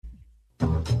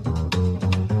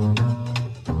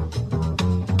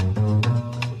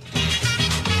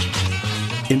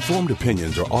Informed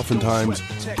opinions are oftentimes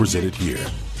presented here.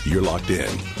 You're locked in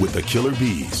with the Killer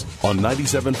Bees on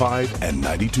 97.5 and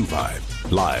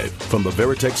 92.5. Live from the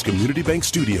Veritex Community Bank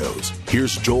Studios,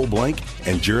 here's Joel Blank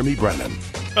and Jeremy Brennan.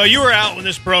 You were out when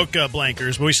this broke,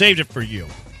 Blankers, but we saved it for you.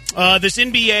 This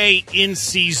NBA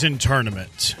in-season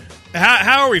tournament.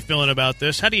 How are we feeling about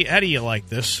this? How do you like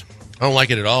this? I don't like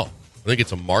it at all. I think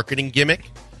it's a marketing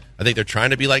gimmick. I think they're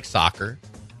trying to be like soccer.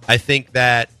 I think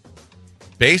that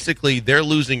basically they're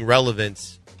losing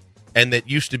relevance, and that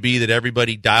used to be that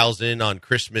everybody dials in on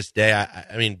Christmas Day.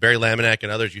 I mean, Barry Laminack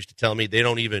and others used to tell me they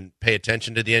don't even pay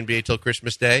attention to the NBA till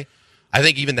Christmas Day. I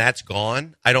think even that's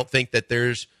gone. I don't think that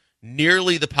there's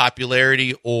nearly the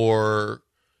popularity or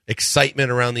excitement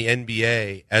around the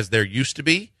NBA as there used to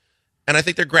be. And I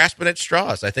think they're grasping at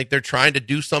straws. I think they're trying to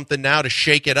do something now to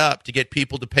shake it up, to get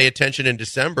people to pay attention in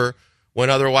December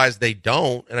when otherwise they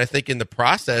don't. And I think in the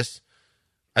process,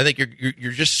 I think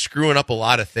you're just screwing up a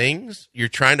lot of things. You're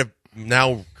trying to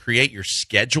now create your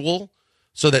schedule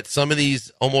so that some of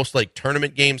these almost like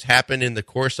tournament games happen in the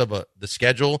course of the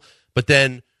schedule, but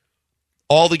then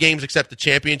all the games except the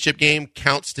championship game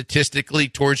count statistically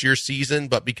towards your season,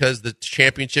 but because the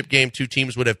championship game, two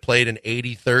teams would have played an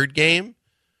 83rd game,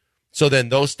 so then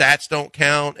those stats don't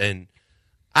count, and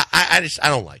I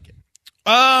don't like it.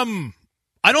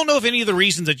 I don't know if any of the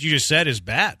reasons that you just said is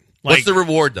bad. Like, what's the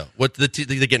reward, though? What they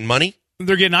getting money?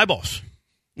 They're getting eyeballs.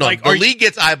 No, the league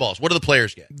gets eyeballs. What do the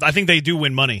players get? I think they do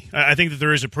win money. I think that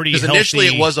there is a pretty healthy... Because initially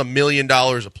it was $1 million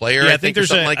a player, yeah, I think, or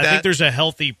something like that. I think there's a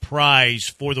healthy prize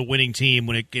for the winning team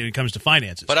when it comes to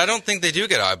finances. But I don't think they do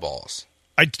get eyeballs.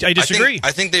 I disagree.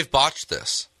 I think they've botched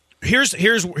this. Here's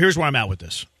where I'm at with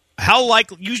this. How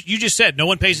likely you just said no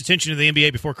one pays attention to the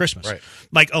NBA before Christmas. Right.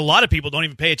 Like a lot of people don't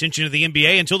even pay attention to the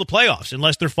NBA until the playoffs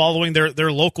unless they're following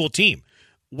their local team.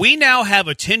 We now have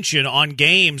attention on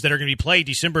games that are going to be played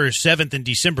December 7th and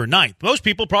December 9th. Most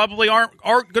people probably aren't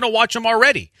going to watch them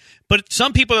already. But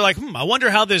some people are like, I wonder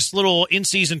how this little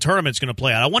in-season tournament's going to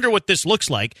play out. I wonder what this looks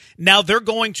like. Now they're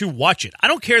going to watch it. I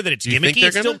don't care that it's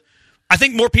gimmicky. I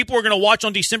think more people are going to watch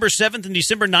on December 7th and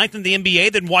December 9th in the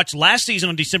NBA than watch last season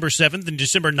on December 7th and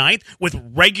December 9th with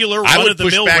regular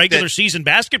run-of-the-mill regular season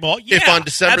basketball. Yeah,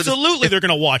 absolutely they're going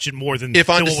to watch it more than if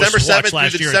on December 7th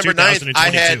last through year December 9th I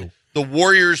had the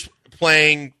Warriors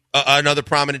playing another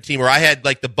prominent team, or I had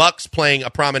like the Bucks playing a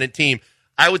prominent team,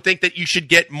 I would think that you should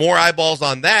get more eyeballs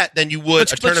on that than you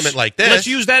would a tournament like this. Let's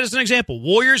use that as an example.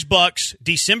 Warriors-Bucks,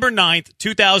 December 9th,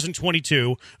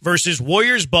 2022 versus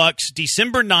Warriors-Bucks,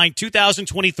 December 9th,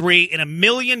 2023, and $1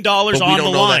 million on the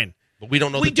line. But we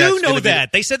don't know we that. We do know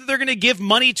that. They said that they're going to give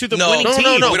money to the winning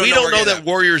team. No. We don't know that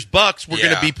Warriors-Bucks were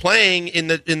going to be playing in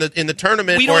the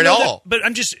tournament or at all. But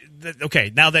I'm just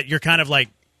okay. Now that you're kind of like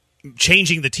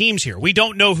changing the teams here, we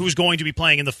don't know who's going to be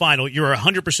playing in the final. You're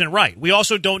 100% right. We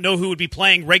also don't know who would be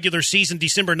playing regular season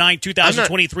December 9,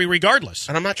 2023, regardless.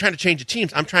 And I'm not trying to change the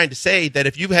teams. I'm trying to say that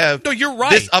if you have you're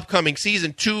right. This upcoming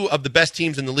season, two of the best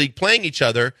teams in the league playing each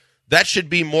other, that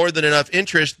should be more than enough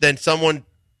interest than someone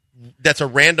that's a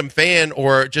random fan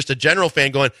or just a general fan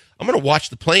going, I'm going to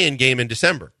watch the play-in game in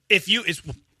December.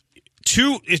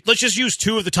 Let's just use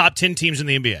two of the top 10 teams in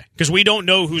the NBA because we don't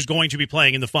know who's going to be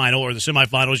playing in the final or the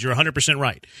semifinals. You're 100%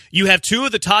 right. You have two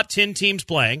of the top 10 teams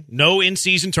playing, no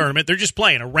in-season tournament. They're just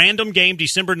playing a random game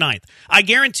December 9th. I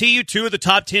guarantee you two of the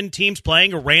top 10 teams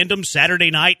playing a random Saturday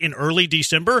night in early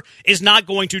December is not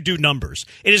going to do numbers.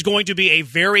 It is going to be a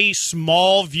very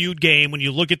small viewed game when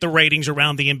you look at the ratings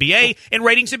around the NBA, and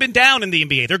ratings have been down in the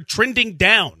NBA. They're trending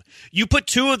down. You put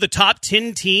two of the top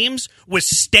 10 teams with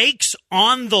stakes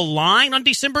on the line on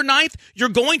December 9th, you're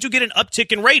going to get an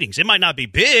uptick in ratings. It might not be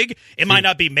big. It might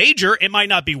not be major. It might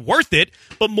not be worth it.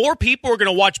 But more people are going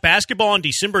to watch basketball on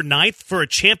December 9th for a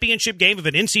championship game of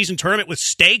an in-season tournament with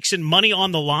stakes and money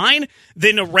on the line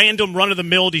than a random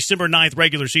run-of-the-mill December 9th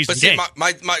regular season game.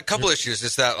 My couple issues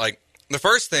is that, like, the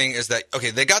first thing is that,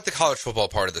 okay, they got the college football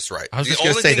part of this right. I was just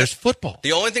going to say there's football.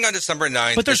 The only thing on December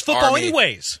 9th But there's football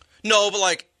anyways. No, but,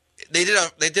 like, they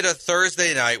did a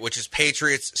Thursday night, which is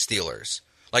Patriots-Steelers.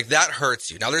 Like, that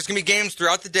hurts you. Now, there's going to be games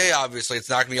throughout the day, obviously. It's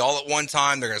not going to be all at one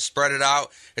time. They're going to spread it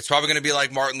out. It's probably going to be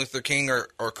like Martin Luther King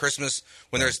or Christmas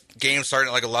when there's games starting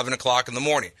at like 11 o'clock in the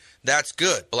morning. That's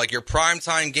good. But, like, your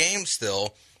primetime game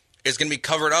still is going to be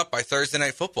covered up by Thursday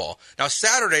Night Football. Now,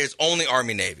 Saturday is only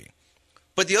Army-Navy.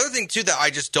 But the other thing, too, that I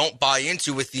just don't buy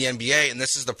into with the NBA, and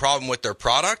this is the problem with their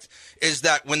product, is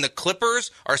that when the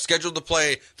Clippers are scheduled to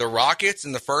play the Rockets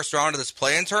in the first round of this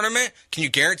play-in tournament, can you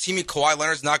guarantee me Kawhi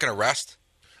Leonard's not going to rest?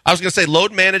 I was going to say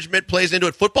load management plays into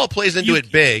it. Football plays into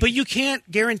it big. But you can't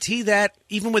guarantee that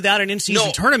even without an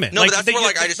in-season tournament. No, that's where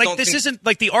I just don't this think... isn't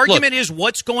like the argument is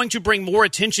what's going to bring more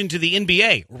attention to the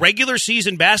NBA: regular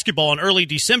season basketball in early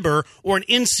December or an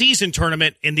in-season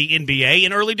tournament in the NBA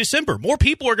in early December. More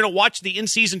people are going to watch the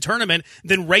in-season tournament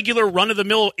than regular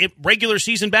run-of-the-mill regular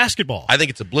season basketball. I think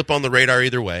it's a blip on the radar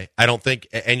either way. I don't think,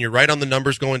 and you're right on the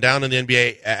numbers going down in the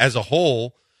NBA as a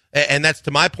whole. And that's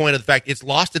to my point of the fact it's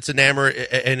lost its enamor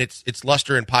and its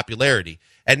luster and popularity.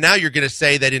 And now you're going to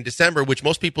say that in December, which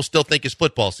most people still think is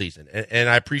football season. And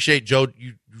I appreciate, Joe,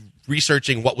 you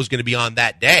researching what was going to be on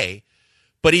that day.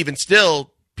 But even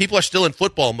still, people are still in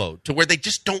football mode to where they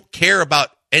just don't care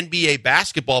about NBA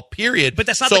basketball, period. But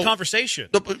that's not the conversation.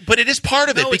 But it is part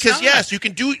of it because, yes, you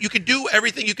can do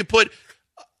everything.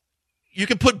 You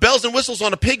can put bells and whistles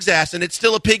on a pig's ass, and it's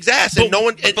still a pig's ass, and no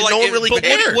one really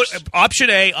cares. What, option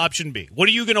A, option B. What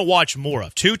are you going to watch more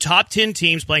of? 2 top 10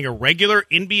 teams playing a regular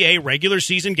NBA regular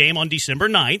season game on December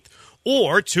 9th,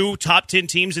 or 2 top 10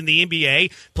 teams in the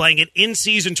NBA playing an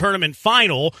in-season tournament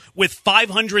final with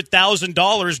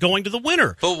 $500,000 going to the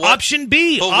winner? Option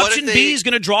B. Option B is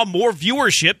going to draw more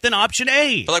viewership than option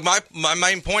A. But my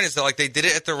main point is that they did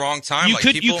it at the wrong time.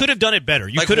 You could have done it better.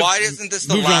 Why isn't this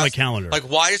the moved last on the calendar?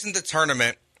 Why isn't the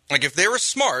tournament if they were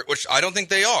smart, which I don't think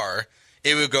they are,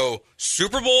 it would go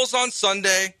Super Bowl's on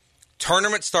Sunday,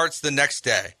 tournament starts the next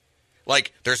day.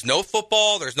 There's no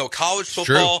football, there's no college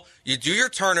football. True. You do your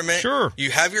tournament, sure.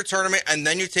 You have your tournament, and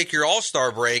then you take your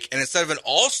All-Star break, and instead of an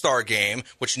All-Star game,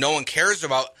 which no one cares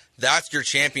about, that's your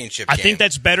championship game. I think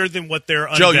that's better than what they're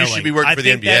unveiling. Joe, you should be working for the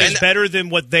NBA. I think that is better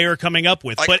than what they are coming up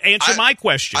with. But answer my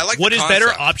question. What is better,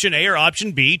 option A or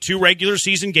option B? 2 regular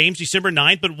season games December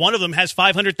 9th, but one of them has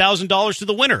 $500,000 to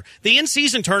the winner. The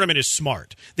in-season tournament is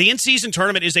smart. The in-season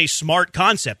tournament is a smart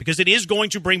concept because it is going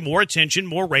to bring more attention,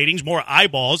 more ratings, more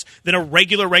eyeballs than a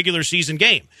regular season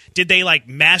game. Did they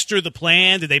master the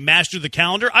plan? Did they master the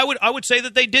calendar? I would say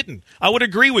that they didn't. I would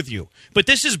agree with you. But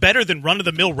this is better than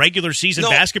run-of-the-mill regular season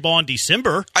basketball in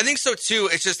December. I think so too.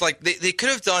 It's just they could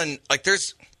have done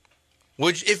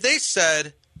if they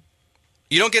said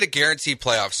you don't get a guaranteed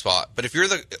playoff spot, but if you're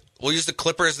we'll use the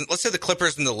Clippers, and let's say the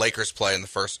Clippers and the Lakers play in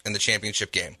the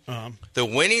championship game. The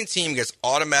winning team gets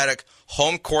automatic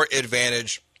home court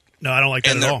advantage. No, I don't like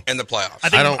that at all. In the playoffs.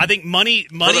 I think money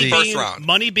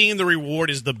being the reward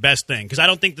is the best thing because I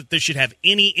don't think that this should have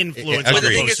any influence. But the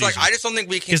thing is, I just don't think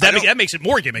we can. Because that makes it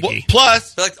more gimmicky. Well,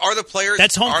 plus, are the players?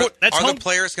 That's home. The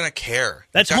players going to care?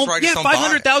 That's home. Yeah,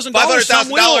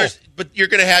 $500,000. But you're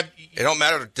going to have. It don't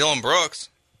matter to Dylan Brooks.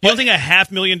 You don't think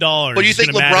 $500,000? But do you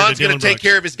think LeBron's going to take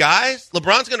care of his guys?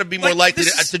 LeBron's going to be more likely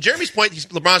to Jeremy's point.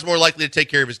 LeBron's more likely to take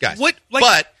care of his guys.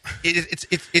 But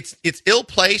it's ill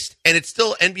placed, and it's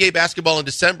still NBA basketball in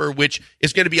December, which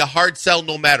is going to be a hard sell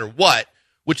no matter what,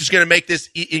 which is going to make this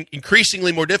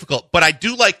increasingly more difficult. But I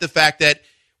do like the fact that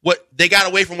what they got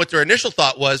away from what their initial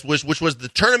thought was which was the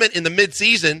tournament in the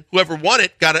midseason. Whoever won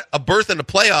it got a berth in the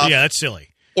playoff. Yeah, that's silly.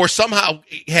 Or somehow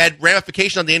had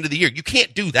ramification on the end of the year. You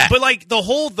can't do that. But the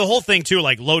whole thing too,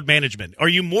 load management. Are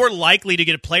you more likely to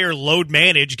get a player load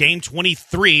manage game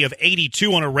 23 of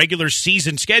 82 on a regular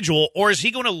season schedule, or is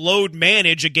he going to load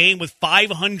manage a game with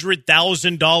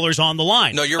 $500,000 on the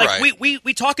line? No, you're right.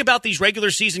 We talk about these regular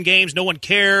season games. No one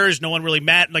cares. No one really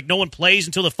no one plays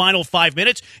until the final 5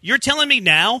 minutes. You're telling me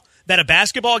now that a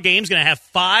basketball game is going to have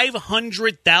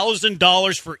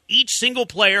 $500,000 for each single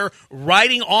player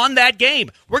riding on that game.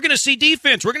 We're going to see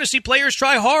defense. We're going to see players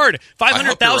try hard.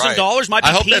 $500,000 might be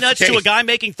peanuts to a guy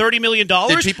making $30 million.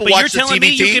 But you're telling me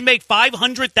you can make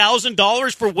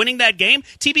 $500,000 for winning that game?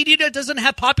 TBD doesn't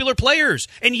have popular players.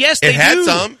 And yes, they had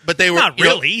some, but they were not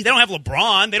really. They don't have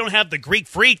LeBron. They don't have the Greek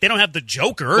Freak. They don't have the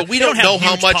Joker. But we don't know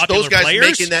how much those guys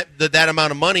making that amount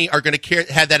of money are going to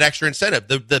have that extra incentive.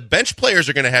 The bench players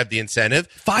are going to have the incentive.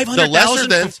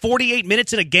 $500,000 for 48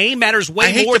 minutes in a game matters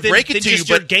way more than just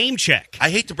your game check. I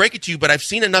hate to break it to you, but I've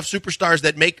seen enough superstars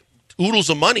that make oodles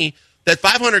of money that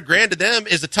 $500,000 to them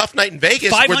is a tough night in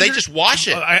Vegas where they just wash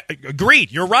it.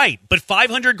 Agreed, you're right. But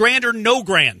 $500,000 or no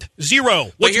grand,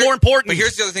 zero. What's more important? But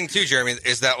here's the other thing too, Jeremy,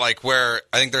 is that where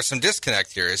I think there's some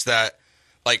disconnect here is that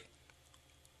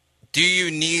do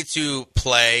you need to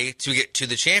play to get to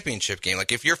the championship game?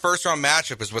 If your first round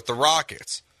matchup is with the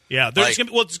Rockets. Yeah, it's going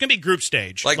to be group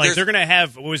stage. They're going to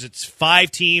have,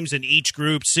 5 teams in each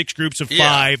group, 6 groups of 5.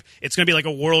 Yeah. It's going to be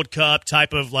a World Cup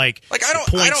type of point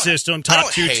system.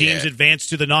 Top 2 teams advance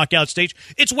to the knockout stage.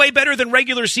 It's way better than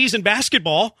regular season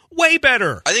basketball. Way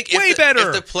better. I think better.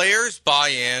 If the players buy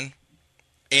in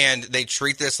and they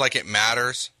treat this like it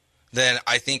matters, then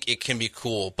I think it can be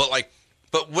cool. But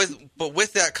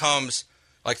with that comes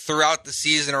like throughout the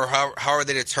season, or however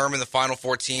they determine the final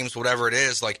 4 teams, whatever it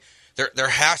is, like there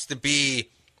has to be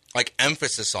like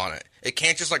emphasis on it. It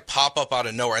can't just like pop up out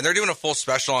of nowhere. And they're doing a full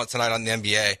special on it tonight on the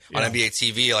NBA, on NBA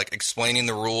TV, like explaining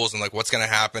the rules and like what's going to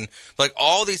happen. But like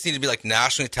all these need to be like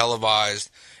nationally televised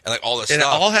and like all this and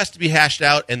stuff. It all has to be hashed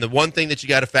out. And the one thing that you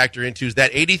got to factor into is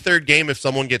that 83rd game, if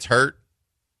someone gets hurt,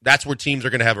 that's where teams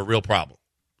are going to have a real problem.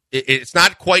 It's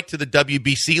not quite to the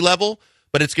WBC level,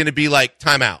 but it's going to be like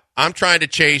timeout. I'm trying to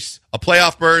chase a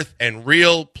playoff berth and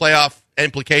real playoff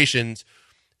implications.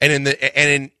 And in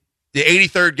the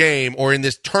 83rd game or in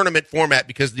this tournament format,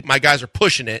 because my guys are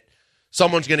pushing it,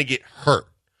 someone's going to get hurt.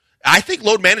 I think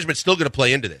load management's still going to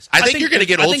play into this. I think you're going to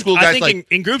get old school guys like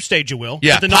in group stage you will.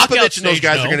 Yeah, the Popovich and those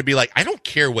guys are going to be like, I don't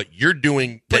care what you're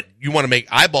doing that you want to make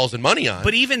eyeballs and money on.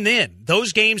 But even then,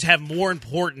 those games have more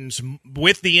importance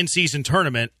with the in-season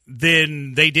tournament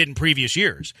than they did in previous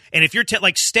years. And if you're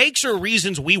like, stakes are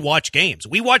reasons we watch games.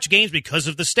 We watch games because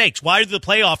of the stakes. Why do the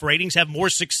playoff ratings have more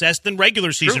success than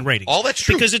regular season ratings? All that's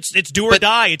true. Because it's do or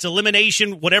die. It's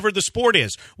elimination, whatever the sport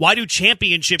is. Why do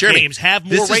championship games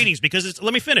have more ratings? Because it's,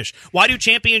 let me finish. Why do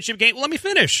championship games? Let me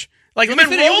finish. Like, you've been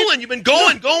rolling. You've been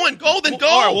going, go. All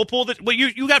right, we'll pull the. Well,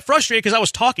 you got frustrated because I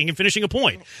was talking and finishing a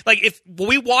point. Like, if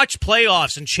we watch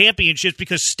playoffs and championships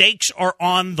because stakes are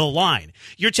on the line,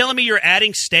 you're telling me you're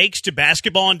adding stakes to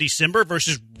basketball in December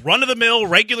versus run-of-the-mill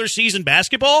regular season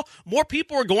basketball? More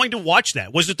people are going to watch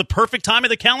that. Was it the perfect time of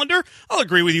the calendar? I'll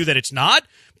agree with you that it's not.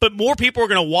 But more people are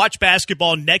going to watch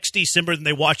basketball next December than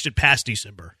they watched it past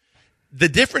December. The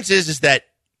difference is that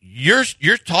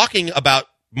you're talking about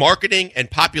marketing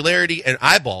and popularity and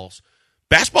eyeballs.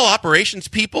 Basketball operations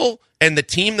people and the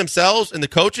team themselves and the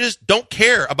coaches don't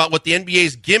care about what the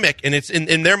NBA's gimmick, and it's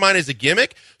in their mind is a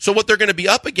gimmick. So what they're going to be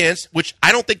up against, which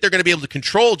I don't think they're going to be able to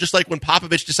control, just like when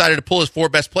Popovich decided to pull his 4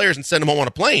 best players and send them home on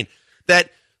a plane,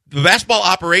 that the basketball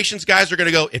operations guys are going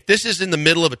to go, if this is in the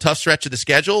middle of a tough stretch of the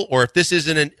schedule, or if this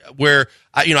isn't where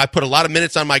I put a lot of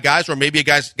minutes on my guys, or maybe a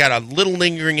guy's got a little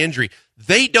lingering injury,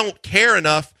 they don't care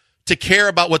enough to care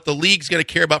about what the league's going to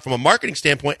care about from a marketing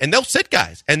standpoint, and they'll sit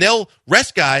guys, and they'll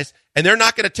rest guys, and they're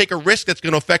not going to take a risk that's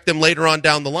going to affect them later on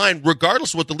down the line,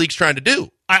 regardless of what the league's trying to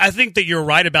do. I think that you're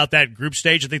right about that group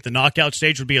stage. I think the knockout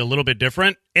stage would be a little bit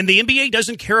different. And the NBA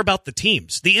doesn't care about the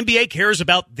teams. The NBA cares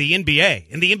about the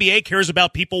NBA. And the NBA cares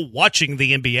about people watching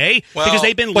the NBA because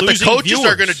they've been losing viewers. But the coaches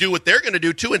are going to do what they're going to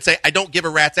do, too, and say, I don't give a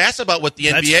rat's ass about what the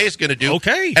NBA is going to do.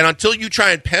 Okay. And until you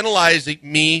try and penalize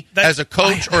me as a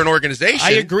coach or an organization.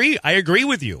 I agree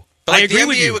with you. But I agree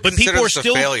with you, but people are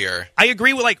still. Failure. I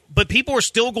agree with but people are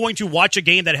still going to watch a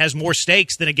game that has more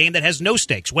stakes than a game that has no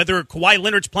stakes. Whether Kawhi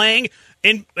Leonard's playing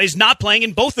and is not playing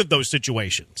in both of those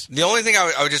situations. The only thing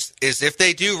I would just is if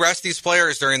they do rest these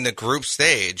players during the group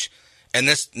stage, and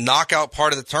this knockout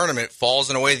part of the tournament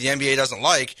falls in a way the NBA doesn't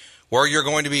like, where you're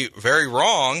going to be very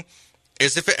wrong,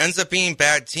 is if it ends up being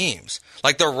bad teams.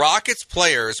 Like the Rockets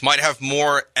players might have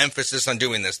more emphasis on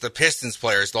doing this. The Pistons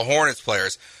players, the Hornets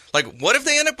players. Like, what if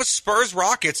they end up with Spurs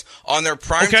Rockets on their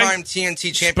primetime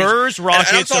TNT championship? Spurs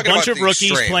Rockets, a bunch of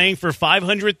rookies playing for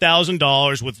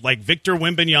 $500,000 with like Victor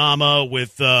Wembanyama,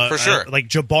 with for sure. Like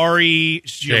Jabari,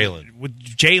 Jalen, with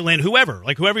Jalen,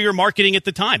 whoever you're marketing at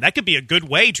the time. That could be a good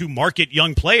way to market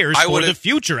young players for the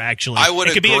future. Actually,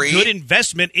 it could be a good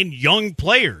investment in young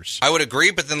players. I would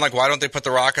agree, but then like, why don't they put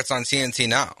the Rockets on TNT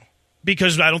now?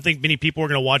 Because I don't think many people are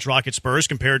going to watch Rockets Spurs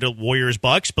compared to Warriors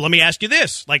Bucks. But let me ask you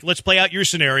this. Like, let's play out your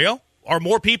scenario. Are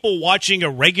more people watching a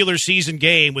regular season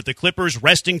game with the Clippers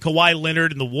resting Kawhi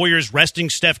Leonard and the Warriors resting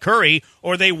Steph Curry,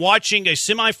 or are they watching a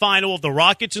semifinal of the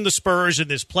Rockets and the Spurs in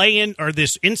this play-in or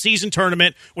this in-season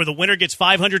tournament where the winner gets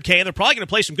 $500K and they're probably going to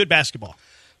play some good basketball?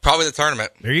 Probably the tournament.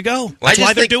 There you go. That's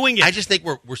why they're doing it. I just think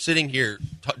we're sitting here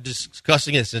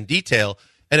discussing this in detail,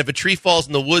 and if a tree falls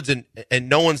in the woods and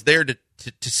no one's there to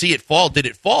see it fall, did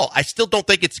it fall? I still don't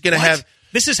think it's going to have...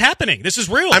 This is happening. This is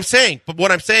real. But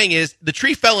what I'm saying is the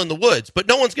tree fell in the woods, but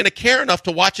no one's going to care enough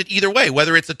to watch it either way,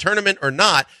 whether it's a tournament or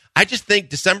not. I just think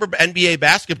December NBA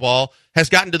basketball has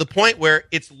gotten to the point where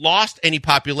it's lost any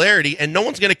popularity, and no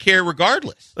one's going to care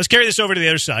regardless. Let's carry this over to the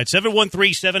other side.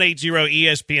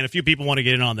 713-780-ESPN. A few people want to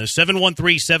get in on this.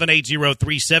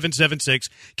 713-780-3776.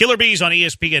 Killer Bees on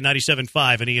ESPN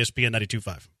 97.5 and ESPN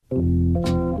 92.5.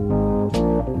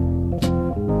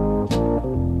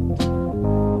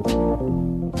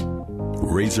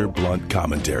 Razor blunt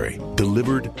commentary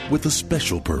delivered with a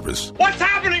special purpose. What's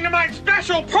happening to my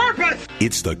special purpose?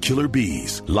 It's the Killer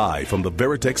Bees, live from the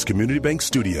Veritex Community Bank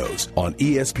Studios on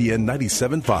ESPN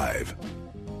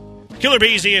 97.5. Killer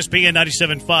Bees, ESPN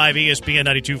 97.5, ESPN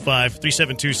 92.5,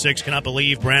 3726. Cannot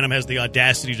believe Branham has the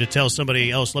audacity to tell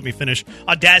somebody else. Let me finish.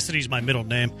 Audacity is my middle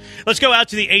name. Let's go out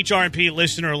to the HRP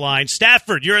listener line.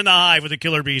 Stafford, you're in the hive with the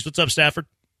Killer Bees. What's up, Stafford?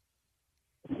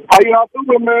 How y'all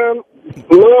doing, man?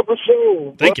 Love the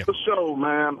show. Thank you. Love the show,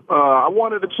 man. I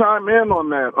wanted to chime in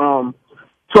on that.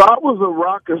 So I was a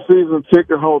Rocket season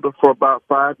ticket holder for about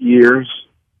 5 years,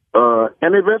 and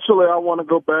eventually I want to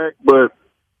go back, but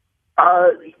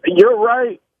you're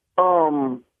right.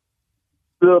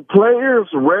 The players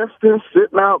resting,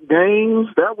 sitting out games.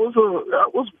 That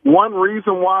was one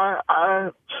reason why I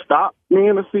stopped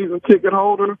being a season ticket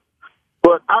holder.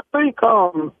 But I think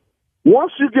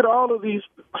once you get all of these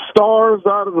stars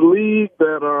out of the league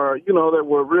that are, that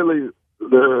were really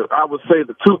I would say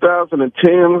the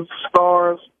 2010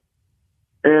 stars,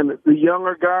 and the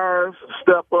younger guys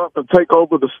step up and take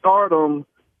over the stardom,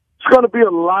 it's going to be a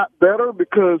lot better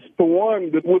because, for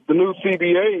one, with the new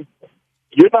CBA,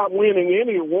 you're not winning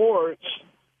any awards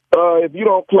if you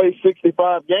don't play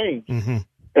 65 games. Mm-hmm.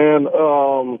 And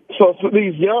so for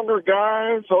these younger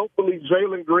guys, hopefully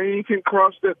Jalen Green can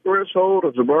cross that threshold,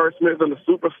 or Jabari Smith in the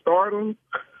superstardom.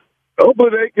 Hopefully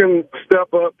they can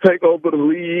step up, take over the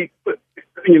league,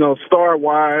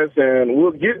 star-wise, and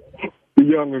we'll get the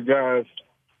younger guys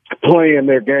playing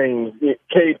their games.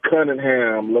 Cade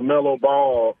Cunningham, LaMelo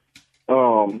Ball,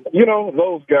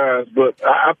 those guys. But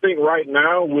I think right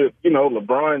now with,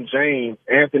 LeBron James,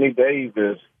 Anthony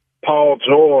Davis, Paul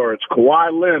George,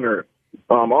 Kawhi Leonard,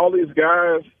 all these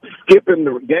guys skipping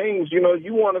the games,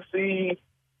 you want to see.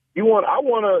 I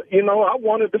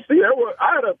wanted to see.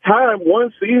 I had a time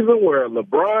one season where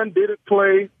LeBron didn't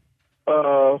play.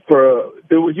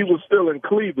 He was still in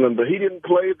Cleveland, but he didn't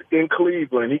play in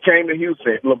Cleveland. He came to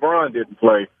Houston. LeBron didn't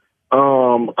play.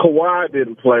 Kawhi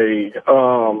didn't play.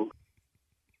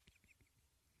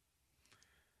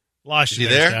 Lost you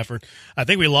there, Stafford? I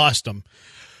think we lost him.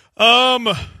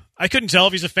 I couldn't tell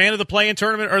if he's a fan of the play-in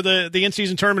tournament or the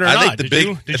in-season tournament or not. I think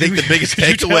the biggest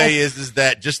takeaway is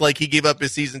that just like he gave up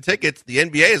his season tickets, the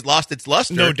NBA has lost its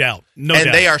luster. No doubt. And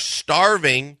they are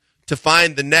starving to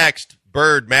find the next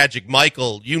Bird, Magic,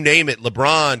 Michael, you name it,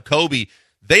 LeBron, Kobe.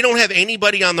 They don't have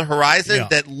anybody on the horizon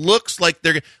that looks like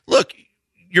they're – look,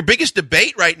 your biggest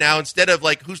debate right now, instead of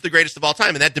like who's the greatest of all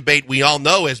time, and that debate we all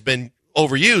know has been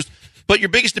overused, but your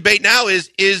biggest debate now is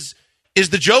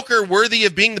the Joker worthy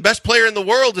of being the best player in the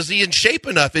world? Is he in shape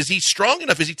enough? Is he strong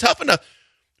enough? Is he tough enough?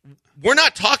 We're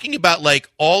not talking about like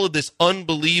all of this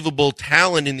unbelievable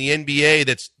talent in the NBA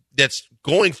that's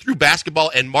going through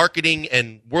basketball and marketing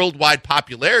and worldwide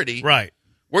popularity. Right.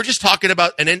 We're just talking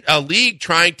about a league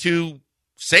trying to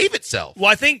save itself.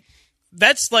 Well, I think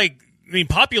that's like,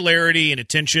 popularity and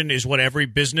attention is what every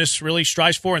business really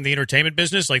strives for in the entertainment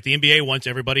business. Like the NBA wants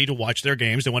everybody to watch their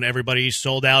games. They want everybody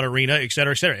sold out arena, et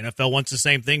cetera, et cetera. NFL wants the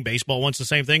same thing. Baseball wants the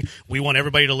same thing. We want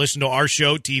everybody to listen to our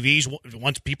show. TVs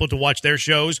wants people to watch their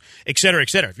shows, et cetera, et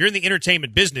cetera. If you're in the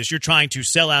entertainment business, you're trying to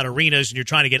sell out arenas and you're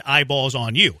trying to get eyeballs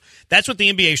on you. That's what the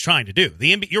NBA is trying to do.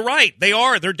 The NBA, you're right.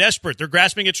 They're desperate. They're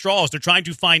grasping at straws. They're trying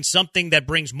to find something that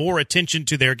brings more attention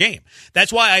to their game.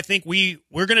 That's why I think we're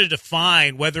going to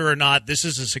define whether or not this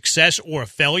is a success or a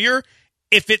failure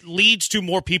if it leads to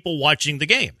more people watching the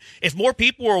game. If more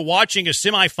people are watching a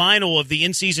semifinal of the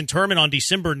in-season tournament on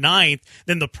December 9th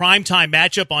than the primetime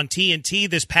matchup on TNT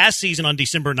this past season on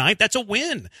December 9th, that's a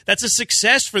win. That's a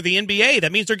success for the NBA.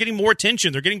 That means they're getting more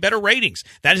attention. They're getting better ratings.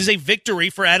 That is a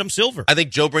victory for Adam Silver. I think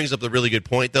Joe brings up a really good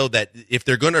point, though, that if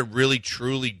they're going to really,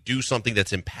 truly do something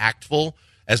that's impactful,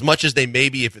 as much as they may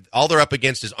be, if all they're up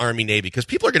against is Army-Navy, because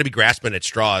people are going to be grasping at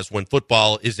straws when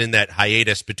football is in that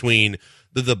hiatus between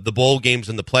the bowl games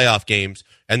and the playoff games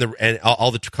and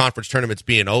all the conference tournaments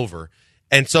being over.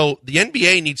 And so the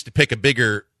NBA needs to pick a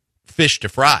bigger fish to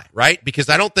fry, right? Because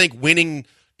I don't think winning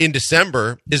in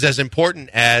December is as important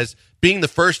as being the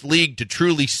first league to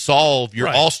truly solve your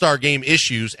all-star game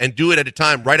issues and do it at a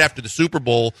time right after the Super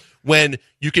Bowl when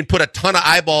you can put a ton of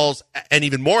eyeballs and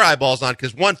even more eyeballs on,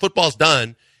 because one, football's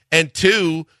done, and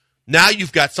two, now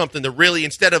you've got something that really,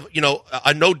 instead of,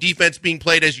 a no defense being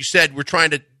played, as you said, we're trying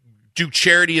to do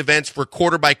charity events for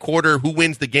quarter by quarter, who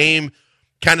wins the game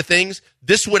kind of things.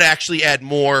 This would actually add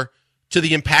more to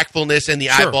the impactfulness and the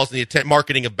eyeballs and the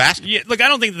marketing of basketball. Yeah, look, I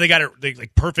don't think that they got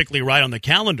it perfectly right on the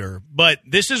calendar, but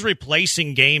this is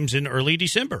replacing games in early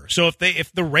December. So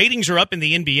if the ratings are up in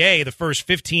the NBA the first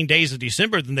 15 days of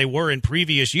December than they were in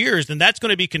previous years, then that's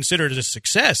going to be considered as a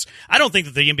success. I don't think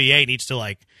that the NBA needs to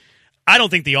I don't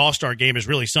think the All-Star game is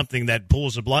really something that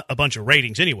pulls a bunch of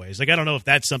ratings anyways. Like, I don't know if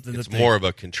that's something it's more of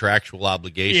a contractual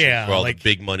obligation for all the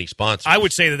big money sponsors. I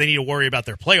would say that they need to worry about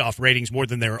their playoff ratings more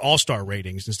than their All-Star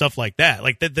ratings and stuff like that.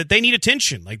 Like, that they need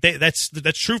attention. Like, that's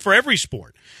true for every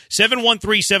sport.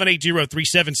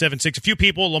 713-780-3776. A few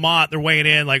people, Lamont, they're weighing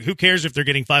in. Like, who cares if they're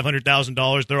getting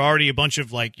 $500,000? They're already a bunch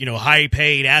of, like,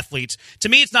 high-paid athletes. To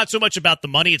me, it's not so much about the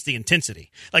money, it's the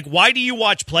intensity. Like, why do you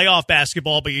watch playoff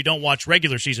basketball but you don't watch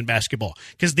regular season basketball?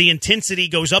 Because the intensity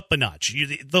goes up a notch.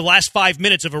 The last 5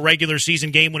 minutes of a regular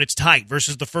season game when it's tight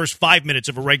versus the first 5 minutes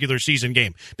of a regular season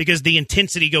game, because the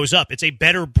intensity goes up. It's a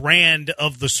better brand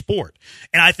of the sport.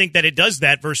 And I think that it does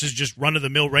that versus just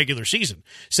run-of-the-mill regular season.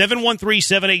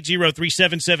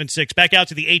 713-780-3776. Back out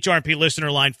to the HRP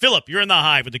listener line. Philip, you're in the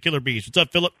Hive with the Killer Bees. What's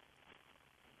up, Philip?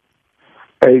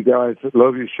 Hey, guys.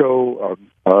 Love your show.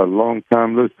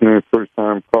 Long-time listener,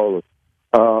 first-time caller.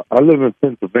 I live in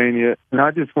Pennsylvania, and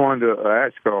I just wanted to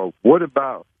ask y'all, what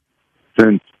about,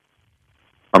 since,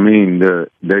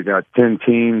 they got 10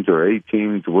 teams or 8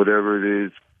 teams, whatever it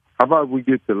is, how about we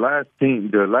get the last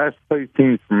place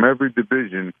teams from every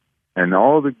division, and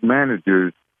all the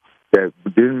managers that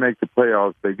didn't make the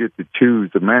playoffs, they get to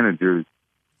choose the managers,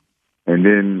 and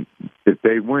then if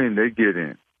they win, they get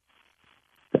in.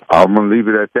 I'm going to leave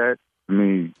it at that.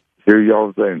 Hear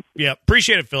y'all saying. Yeah,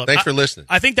 appreciate it, Philip. Thanks for listening.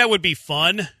 I think that would be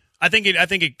fun. I think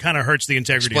it kind of hurts the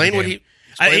integrity Explain of the what game.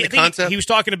 Explain the concept. He was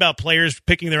talking about players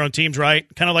picking their own teams, right?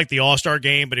 Kind of like the All-Star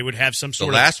game, but it would have some sort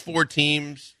of... The last 4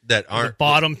 teams that aren't...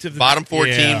 bottom 4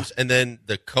 teams, and then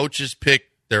the coaches pick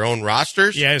their own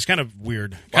rosters? Yeah, it's kind of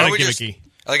weird. Kind of gimmicky.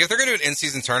 If they're going to do an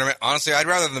in-season tournament, honestly, I'd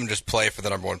rather them just play for the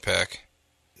number 1 pick.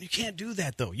 You can't do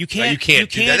that, though. You can't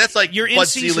do that. That's like Bud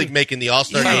Selig making the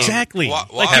All-Star game. Exactly.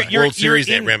 Like World Series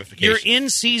ramifications. Your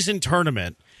in-season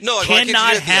tournament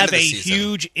cannot have a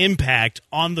huge impact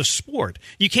on the sport.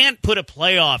 You can't put a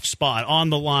playoff spot on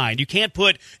the line. You can't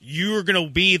put you're going to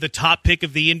be the top pick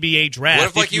of the NBA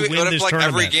draft if you win this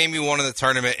tournament. Every game you won in the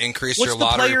tournament increased your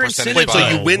lottery percentage by... Wait, so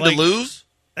you win to lose?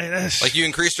 Like you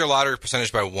increased your lottery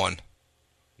percentage by 1.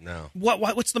 No.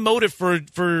 What's the motive for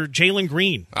Jalen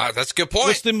Green? That's a good point.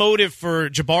 What's the motive for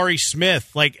Jabari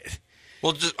Smith?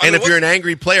 If you're an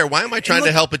angry player, why am I trying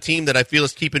to help a team that I feel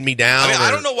is keeping me down?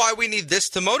 I don't know why we need this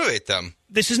to motivate them.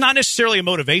 This is not necessarily a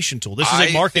motivation tool. This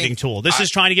is a marketing tool. This is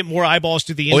trying to get more eyeballs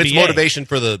to the NBA. It's motivation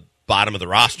for the bottom of the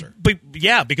roster. But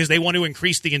yeah, because they want to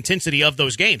increase the intensity of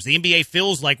those games. The NBA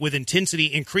feels like with intensity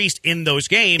increased in those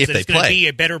games, that it's going to be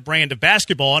a better brand of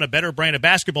basketball, and a better brand of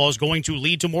basketball is going to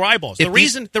lead to more eyeballs. The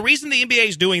reason the NBA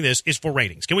is doing this is for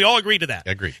ratings. Can we all agree to that?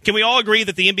 Agree. Can we all agree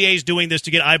that the NBA is doing this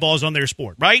to get eyeballs on their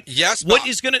sport, right? Yes.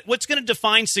 What's going to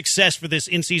define success for this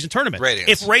in-season tournament? Ratings.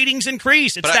 If ratings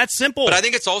increase, it's that simple. But I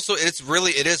think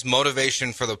it is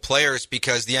motivation for the players,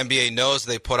 because the NBA knows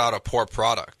they put out a poor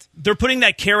product. They're putting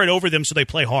that carrot over them so they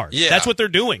play hard. Yeah. That's what they're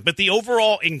doing. But the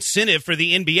overall incentive for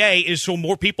the NBA is so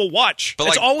more people watch.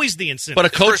 That's always the incentive. But a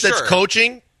coach that's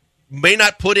coaching may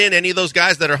not put in any of those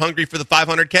guys that are hungry for the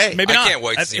 $500K. Maybe not. I can't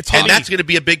wait to see. And that's going to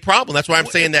be a big problem. That's why I'm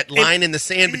saying that line in the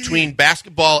sand between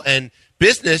basketball and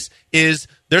business is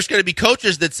there's going to be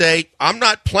coaches that say, I'm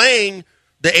not playing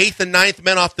the 8th and 9th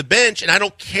men off the bench, and I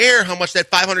don't care how much that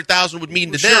 $500,000 would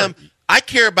mean to them. I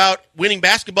care about winning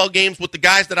basketball games with the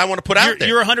guys that I want to put out there.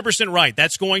 You're 100% right.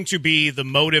 That's going to be the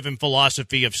motive and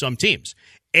philosophy of some teams.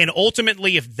 And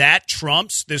ultimately, if that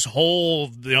trumps this whole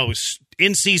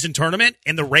in-season tournament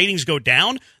and the ratings go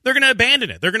down, they're going to abandon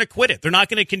it. They're going to quit it. They're not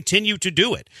going to continue to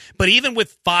do it. But even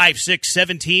with 5, 6,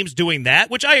 7 teams doing that,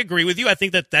 which I agree with you, I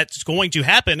think that that's going to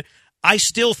happen, I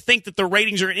still think that the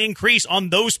ratings are going to increase on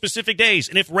those specific days.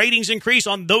 And if ratings increase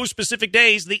on those specific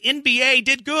days, the NBA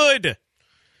did good.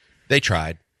 They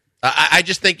tried. I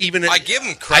just think I give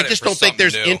them credit. I just don't think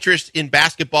there's interest in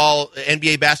basketball,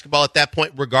 NBA basketball at that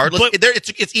point, regardless.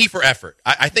 It's E for effort.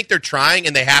 I think they're trying,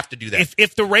 and they have to do that.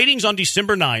 If the ratings on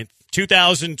December 9th,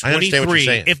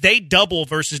 2023, if they double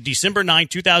versus December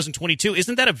 9th, 2022,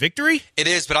 isn't that a victory? It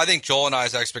is, but I think Joel and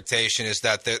I's expectation is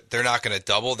that they're not going to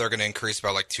double. They're going to increase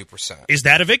by 2%. Is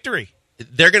that a victory?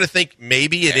 They're going to think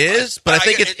maybe it is, but I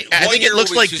think it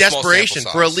looks like desperation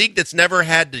for a league that's never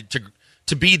had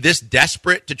to be this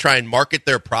desperate to try and market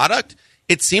their product.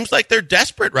 It seems like they're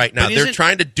desperate right now. They're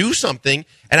trying to do something,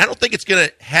 and I don't think it's going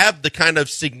to have the kind of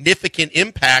significant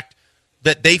impact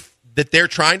that they're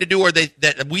trying to do or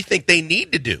that we think they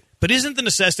need to do. But isn't the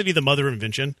necessity the mother of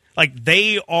invention? Like,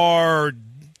 they are,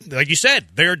 like you said,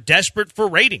 they're desperate for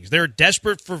ratings. They're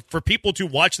desperate for people to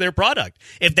watch their product.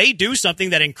 If they do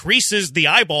something that increases the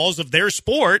eyeballs of their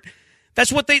sport,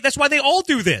 That's why they all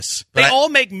do this. They all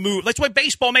make moves. That's why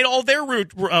baseball made all their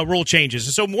rule changes.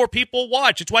 And so more people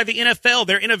watch. It's why the NFL,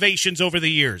 their innovations over the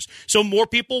years. So more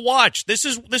people watch. This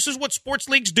is what sports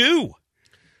leagues do.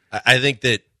 I think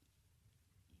that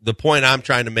the point I'm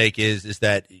trying to make is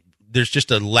that there's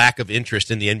just a lack of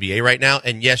interest in the NBA right now.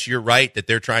 And yes, you're right that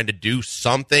they're trying to do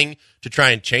something to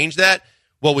try and change that.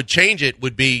 What would change it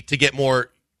would be to get more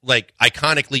like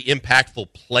iconically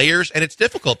impactful players, and it's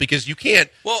difficult because you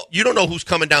don't know who's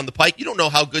coming down the pike. You don't know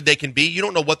how good they can be. You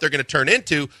don't know what they're going to turn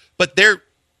into. But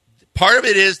part of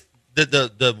it is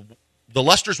the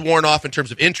luster's worn off in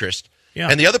terms of interest,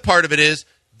 and the other part of it is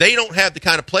they don't have the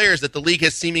kind of players that the league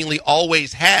has seemingly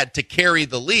always had to carry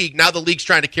the league. Now the league's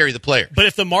trying to carry the player. But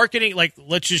if the marketing, like,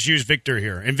 let's just use Victor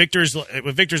here. And Victor's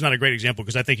not a great example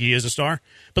because I think he is a star.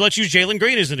 But let's use Jalen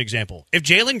Green as an example. If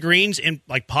Jalen Green's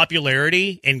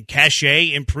popularity and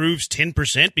cachet improves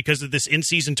 10% because of this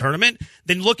in-season tournament,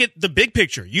 then look at the big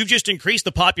picture. You've just increased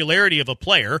the popularity of a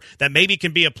player that maybe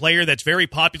can be a player that's very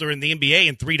popular in the NBA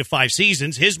in 3 to 5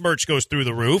 seasons. His merch goes through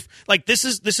the roof. Like, this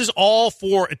is all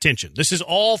for attention. This is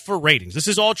all for ratings. This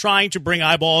is all trying to bring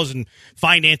eyeballs and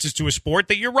finances to a sport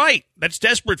that you're right, that's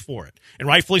desperate for it. And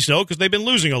rightfully so, because they've been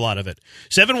losing a lot of it.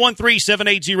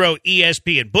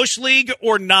 713-780-ESPN. Bush League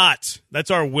or not? That's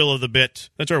our will of the bit.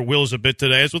 That's our wills a bit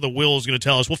today. That's what the will is going to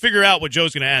tell us. We'll figure out what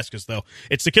Joe's going to ask us, though.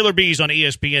 It's the Killer Bees on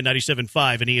ESPN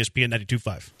 97.5 and ESPN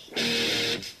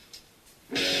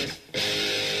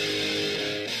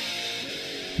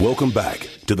 92.5. Welcome back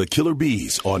to the Killer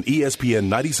Bees on ESPN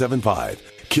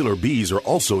 97.5. Killer bees are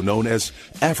also known as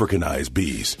Africanized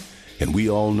bees. And we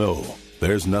all know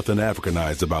there's nothing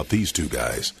Africanized about these two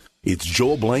guys. It's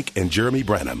Joel Blank and Jeremy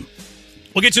Branham.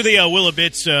 We'll get to the Will of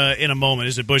Bits in a moment.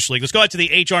 Is it Bush League? Let's go out to the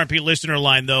HRP listener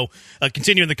line, though,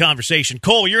 continuing the conversation.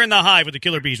 Cole, you're in the hive with the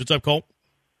Killer Bees. What's up, Cole?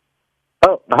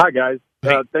 Oh, hi, guys.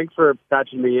 Hey. Thanks for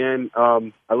patching me in.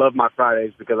 I love my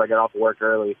Fridays because I get off work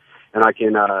early, and I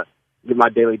can get my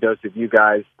daily dose of you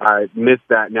guys. I miss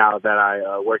that now that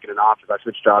I work in an office. I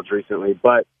switched jobs recently.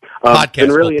 But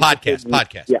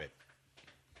podcast.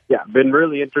 Yeah, been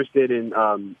really interested in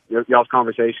y'all's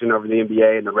conversation over the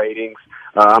NBA and the ratings.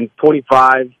 I'm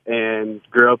 25 and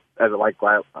grew up as a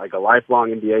lifelong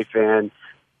NBA fan.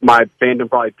 My fandom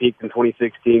probably peaked in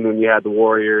 2016 when you had the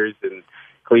Warriors and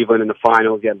Cleveland in the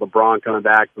finals. You had LeBron coming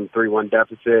back from 3-1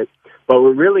 deficit. But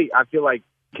what really, I feel like,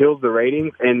 kills the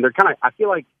ratings, and they're kind of, I feel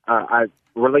like I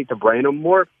relate to Branham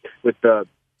more with the,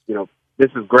 this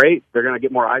is great. They're going to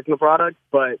get more eyes on the product,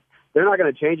 but they're not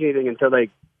going to change anything until they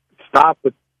stop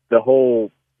with the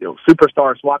whole,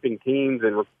 superstar swapping teams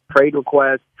and trade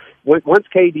requests. Once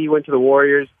KD went to the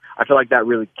Warriors, I feel like that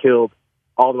really killed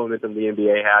all the momentum the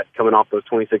NBA had coming off those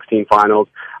 2016 finals.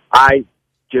 I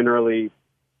generally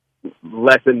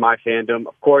lessened my fandom.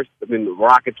 Of course, the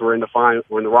Rockets were in the final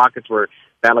when the Rockets were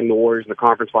battling the Warriors in the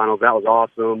conference finals. That was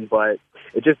awesome, but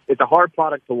it's a hard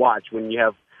product to watch when you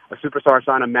have a superstar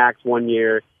sign a max 1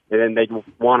 year and then they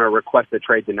want to request a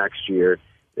trade the next year.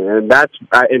 And that's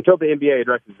until the NBA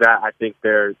addresses that, I think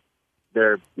they're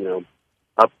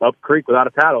up creek without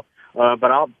a paddle.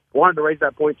 But I wanted to raise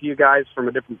that point to you guys from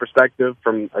a different perspective,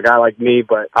 from a guy like me.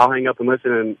 But I'll hang up and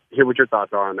listen and hear what your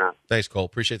thoughts are on that. Thanks, Cole.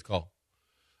 Appreciate the call.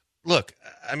 Look,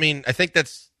 I mean, I think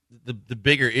that's the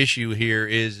bigger issue here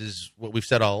is what we've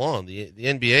said all along. The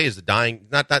NBA is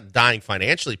not dying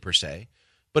financially per se,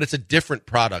 but it's a different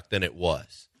product than it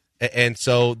was. And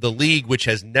so the league, which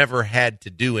has never had to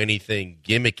do anything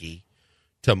gimmicky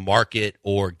to market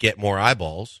or get more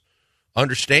eyeballs,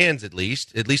 understands at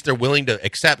least they're willing to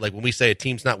accept, like when we say a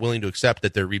team's not willing to accept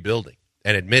that they're rebuilding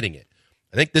and admitting it.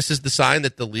 I think this is the sign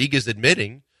that the league is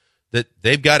admitting that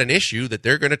they've got an issue that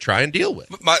they're going to try and deal with.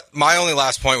 My only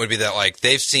last point would be that, like,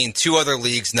 they've seen two other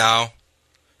leagues now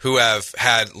who have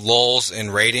had lulls in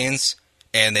ratings,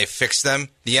 and they fixed them.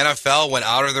 The NFL went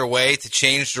out of their way to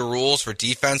change the rules for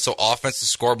defense so offense to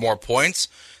score more points.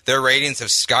 Their ratings have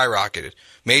skyrocketed.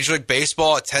 Major League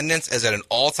Baseball attendance is at an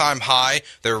all-time high.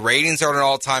 Their ratings are at an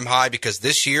all-time high because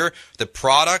this year the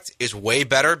product is way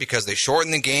better because they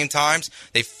shortened the game times.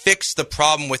 They fixed the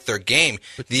problem with their game.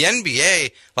 The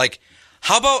NBA, like,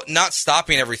 how about not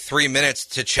stopping every 3 minutes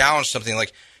to challenge something?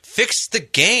 Like, fix the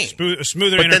game.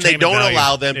 Smoother, but then they don't value.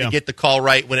 allow them to get the call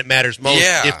right when it matters most.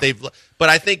 Yeah. But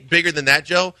I think bigger than that,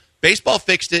 Joe, baseball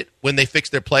fixed it when they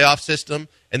fixed their playoff system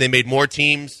and they made more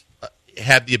teams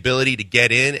have the ability to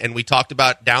get in. And we talked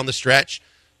about down the stretch,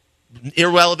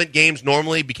 irrelevant games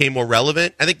normally became more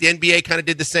relevant. I think the NBA kind of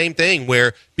did the same thing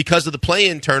where because of the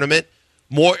play-in tournament,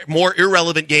 more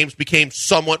irrelevant games became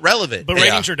somewhat relevant. But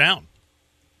ratings are down.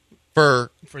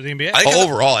 For the NBA?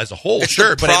 Overall, as a whole,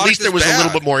 sure. But at least there was a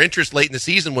little bit more interest late in the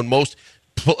season when most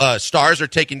stars are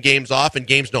taking games off and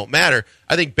games don't matter.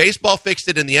 I think baseball fixed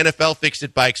it and the NFL fixed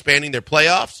it by expanding their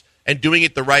playoffs and doing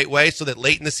it the right way so that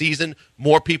late in the season,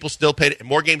 more people still paid it,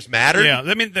 more games matter. Yeah,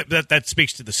 I mean, that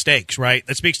speaks to the stakes, right?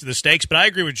 That speaks to the stakes, but I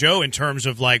agree with Joe in terms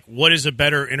of, like, what is a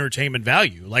better entertainment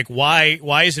value? Like, why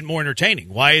is it more entertaining?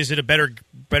 Why is it a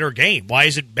better game? Why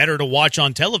is it better to watch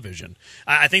on television?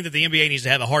 I think that the NBA needs to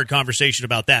have a hard conversation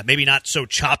about that, maybe not so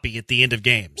choppy at the end of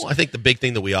games. Well, I think the big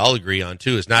thing that we all agree on,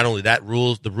 too, is not only the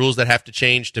rules that have to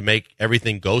change to make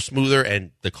everything go smoother and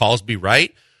the calls be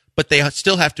right, but they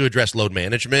still have to address load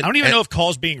management. I don't even know if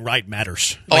calls being right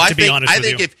matters. I be honest with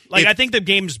think you. I think the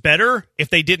game's better if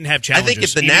they didn't have challenges. I think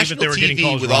if the national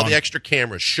TV with all the extra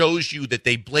cameras shows you that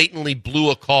they blatantly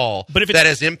blew a call that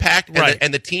has impact,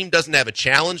 and the team doesn't have a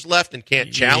challenge left and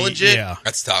can't challenge it,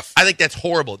 that's tough. I think that's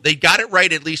horrible. They got it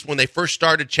right at least when they first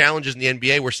started challenges in the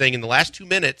NBA. We're saying in the last 2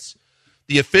 minutes,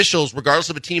 the officials, regardless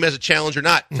of a team has a challenge or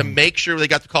not, to make sure they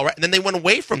got the call right. And then they went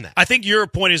away from that. I think your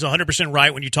point is 100%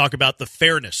 right when you talk about the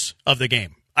fairness of the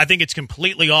game. I think it's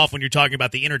completely off when you're talking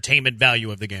about the entertainment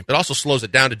value of the game. It also slows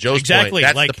it down to Joe's point.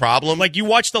 That's the problem. Like, you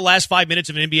watch the last 5 minutes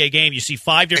of an NBA game, you see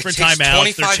 5 different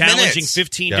timeouts. They're challenging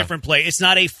 15 different plays. It's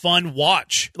not a fun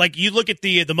watch. Like, you look at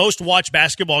the most watched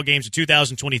basketball games of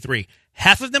 2023,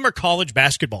 half of them are college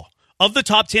basketball. Of the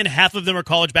top 10, half of them are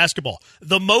college basketball.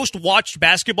 The most watched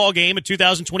basketball game of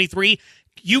 2023,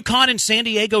 UConn and San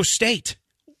Diego State.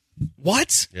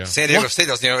 What? Yeah. San Diego State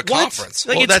doesn't even have a conference.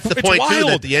 Well, that's the point, too,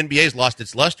 that the NBA's lost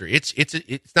its luster. It's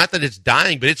not that it's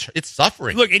dying, but it's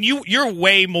suffering. Look, and you're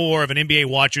way more of an NBA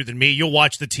watcher than me. You'll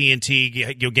watch the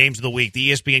TNT games of the week, the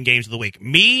ESPN games of the week.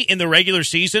 Me, in the regular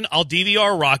season, I'll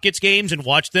DVR Rockets games and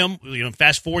watch them,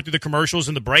 fast forward through the commercials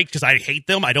and the break because I hate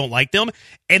them. I don't like them.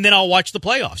 And then I'll watch the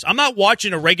playoffs. I'm not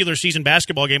watching a regular season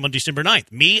basketball game on December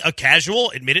 9th. Me, a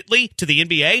casual, admittedly, to the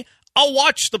NBA, I'll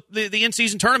watch the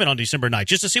in-season tournament on December 9th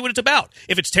just to see what it's about.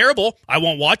 If it's terrible, I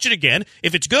won't watch it again.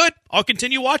 If it's good, I'll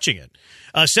continue watching it.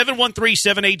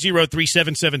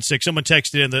 713-780-3776. Someone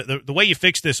texted in, the way you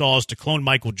fix this all is to clone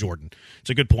Michael Jordan. It's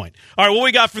a good point. All right, what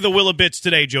we got for the Wheel of Bits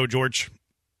today, Joe George?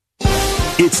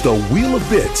 It's the Wheel of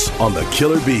Bits on the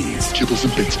Killer Bees. Kibbles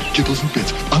and bits, kibbles and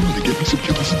bits. I'm going to get me some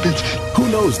kibbles and bits. Who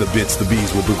knows the bits the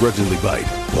bees will begrudgingly bite?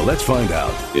 Well, let's find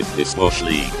out. It's Bush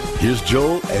League. Here's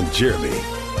Joel and Jeremy.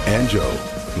 And Joe.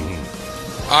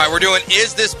 All right, we're doing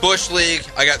Is This Bush League?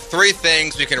 I got 3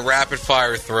 things we can rapid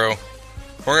fire through.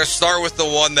 We're going to start with the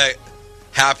one that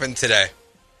happened today.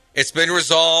 It's been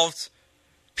resolved.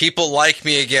 People like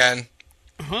me again.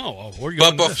 Oh, where are you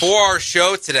going But before our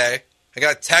show today, I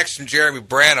got a text from Jeremy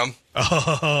Branham.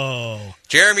 Oh.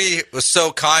 Jeremy was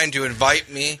so kind to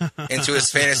invite me into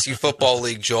his fantasy football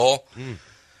league, Joel.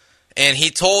 And he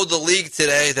told the league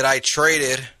today that I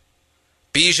traded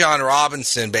Bijan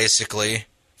Robinson, basically,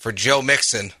 for Joe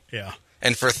Mixon. Yeah.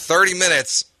 And for 30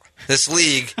 minutes, this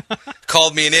league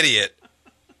called me an idiot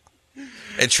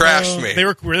and trashed me. They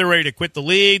were ready to quit the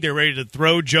league. They were ready to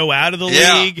throw Joe out of the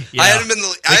league. Yeah. I hadn't been in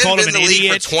the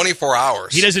league for 24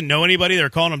 hours. He doesn't know anybody. They're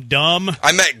calling him dumb.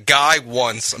 I met Guy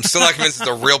once. I'm still not convinced it's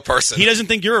a real person. He doesn't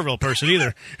think you're a real person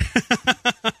either.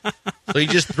 So he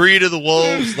just threw you to the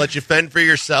wolves, let you fend for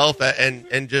yourself,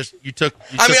 and just you took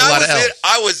a lot of L's.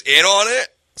 I was in on it,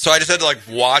 so I just had to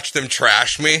watch them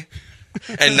trash me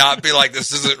and not be like,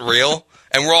 this isn't real.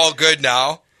 And we're all good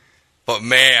now. But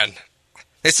man,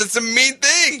 they said some mean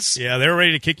things. Yeah, they were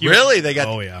ready to kick you. Really? They got.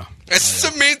 Oh yeah. It's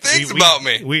some mean things about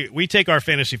me. We take our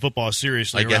fantasy football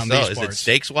seriously. I guess around so. these Is parts. it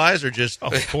stakes wise or just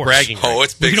bragging? Rights? Oh,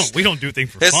 it's big. We don't do things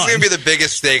for this fun. This is gonna be the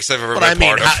biggest stakes I've ever been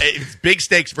part of. It's big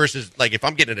stakes versus if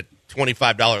I'm getting a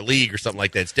 $25 league or something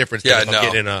like that. It's different. Yeah, if I'm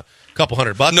getting a couple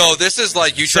 $100. No, this is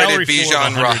you traded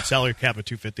Bijan Robinson. Salary cap of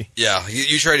 $250. Yeah,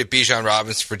 you traded Bijan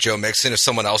Robinson for Joe Mixon. If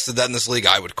someone else did that in this league,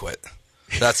 I would quit.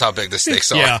 That's how big the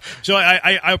stakes are. Yeah. So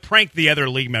I pranked the other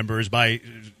league members by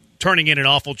turning in an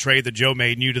awful trade that Joe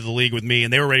made new to the league with me,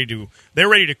 and they were ready to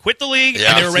quit the league,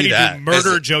 and they were ready to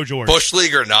murder Joe George. Bush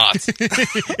league or not?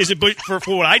 Is it Bush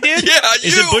for what I did? Yeah,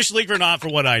 Is it Bush league or not for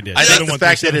what I did? I think the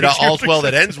fact that it all's well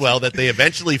that ends well, that they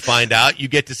eventually find out, you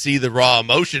get to see the raw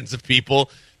emotions of people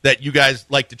that you guys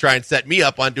like to try and set me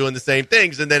up on doing the same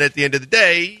things, and then at the end of the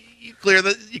day, you clear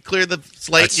the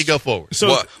slate and you go forward.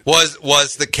 So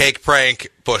was the cake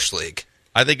prank Bush league?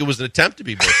 I think it was an attempt to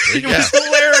be Bush league. It was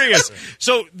hilarious.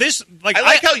 So this, I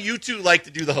like how you two like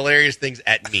to do the hilarious things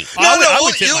at me.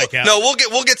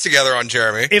 We'll get together on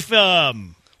Jeremy. If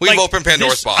We've opened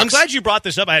Pandora's box. I'm glad you brought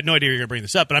this up. I had no idea you were going to bring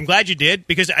this up, but I'm glad you did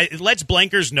because it lets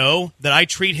Blankers know that I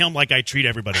treat him like I treat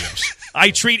everybody else.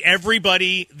 I treat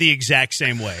everybody the exact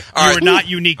same way. You are not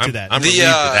unique to that. I'm relieved to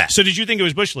that. So did you think it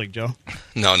was Bush League, Joe?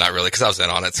 No, not really, because I was in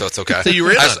on it, so it's okay. So you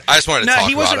were in on it? I just wanted to talk about it. No,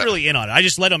 he wasn't really in on it. I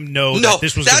just let him know that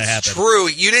this was going to happen. That's true.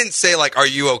 You didn't say, like, are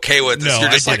you okay with this? No, You're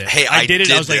just I like, did hey, I did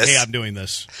it. I was this. like, hey, I'm doing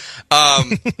this.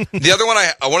 The other one,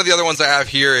 one of the other ones I have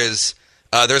here is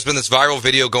there's been this viral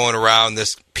video going around.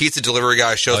 This pizza delivery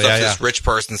guy shows up to this rich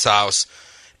person's house,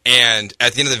 and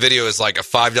at the end of the video is like a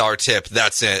 $5 tip.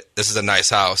 That's it. This is a nice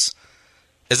house.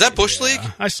 Is that Bush League?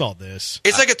 I saw this.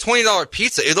 It's like a $20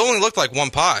 pizza. It only looked like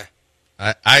one pie.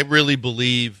 I really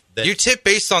believe that you tip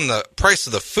based on the price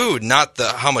of the food, not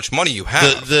how much money you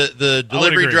have. The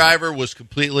delivery driver was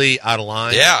completely out of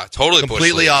line. Yeah, totally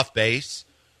completely off base.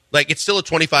 Like, it's still a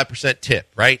 25%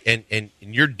 tip, right? And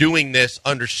you're doing this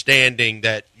understanding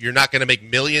that you're not going to make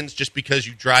millions just because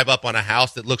you drive up on a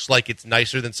house that looks like it's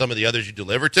nicer than some of the others you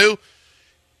deliver to.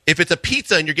 If it's a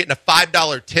pizza and you're getting a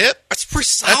 $5 tip, that's pretty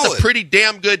solid. That's a pretty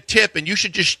damn good tip, and you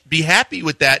should just be happy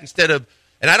with that instead of.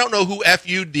 And I don't know who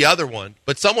FU'd the other one,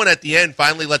 but someone at the end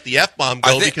finally let the F-bomb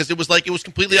go because it was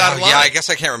completely out of line. Yeah, I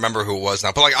guess I can't remember who it was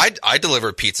now. But like I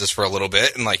delivered pizzas for a little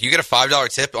bit, and like you get a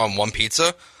 $5 tip on one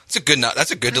pizza.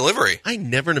 That's a good delivery. I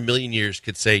never in a million years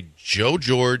could say Joe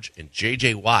George and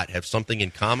J.J. Watt have something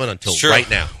in common until right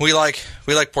now. We like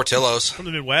Portillo's from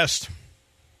the Midwest.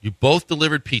 You both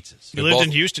delivered pizzas. You lived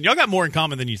in Houston. Y'all got more in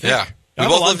common than you think. Yeah, we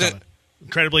both lived in.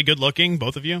 Incredibly good looking,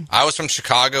 both of you. I was from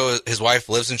Chicago. His wife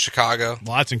lives in Chicago.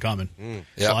 Lots in common.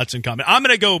 Yeah, lots in common. I'm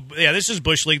going to go. Yeah, this is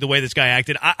Bush League. The way this guy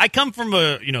acted. I come from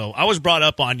I was brought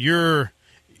up on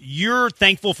You're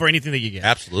thankful for anything that you get.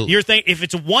 Absolutely. If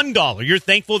it's $1, you're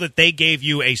thankful that they gave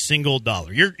you a single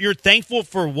dollar. You're thankful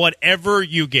for whatever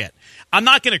you get. I'm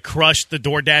not going to crush the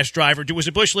DoorDash driver. Was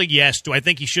it Bush League? Yes. Do I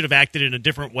think he should have acted in a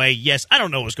different way? Yes. I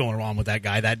don't know what's going on with that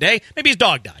guy that day. Maybe his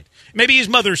dog died. Maybe his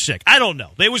mother's sick. I don't know.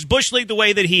 It was Bush League the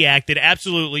way that he acted.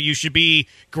 Absolutely. You should be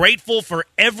grateful for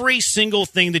every single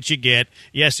thing that you get.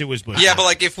 Yes, it was Bush League. Yeah, but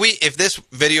like if this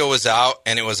video was out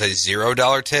and it was a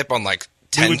 $0 tip on like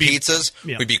 10 pizzas,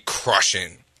 we'd be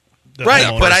crushing.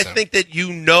 Right, but I think that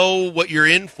you know what you're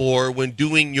in for when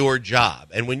doing your job.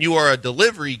 And when you are a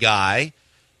delivery guy,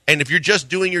 and if you're just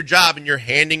doing your job and you're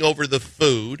handing over the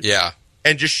food,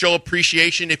 and just show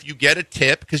appreciation if you get a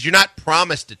tip, because you're not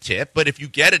promised a tip, but if you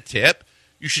get a tip,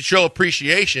 you should show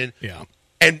appreciation. Yeah.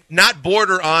 And not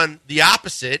border on the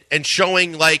opposite and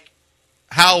showing like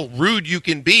how rude you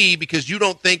can be because you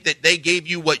don't think that they gave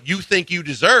you what you think you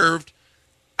deserved.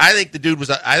 I think the dude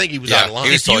was. I think he was out of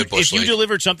line. If you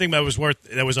delivered something that was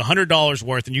 $100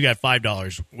 worth and you got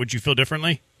 $5, would you feel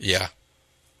differently? Yeah.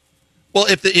 Well,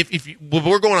 if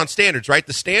we're going on standards, right?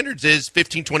 The standards is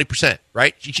 15-20%,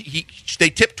 right? They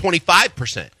tip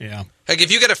 25%. Yeah. Like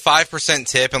if you get a 5%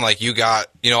 tip and like you got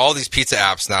all these pizza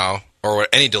apps now or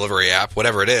any delivery app,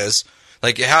 whatever it is,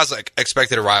 like it has like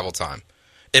expected arrival time.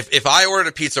 If I ordered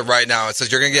a pizza right now, it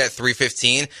says you're going to get it at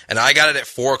 3:15, and I got it at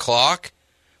 4:00.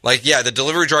 Like, yeah, the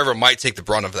delivery driver might take the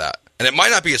brunt of that. And it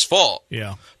might not be his fault.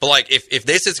 Yeah. But, like, if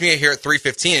they said to me here at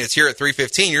 3:15 and it's here at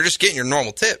 3:15, you're just getting your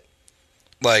normal tip.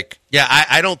 Like. Yeah,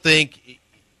 I don't think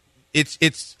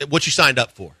it's what you signed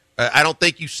up for. I don't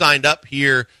think you signed up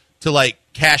here to, like,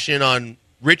 cash in on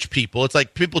rich people. It's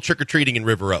like people trick-or-treating in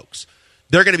River Oaks.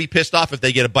 They're going to be pissed off if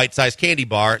they get a bite-sized candy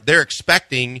bar. They're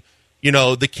expecting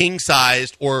the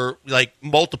king-sized or, like,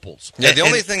 multiples. Yeah, the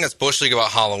only thing that's Bush League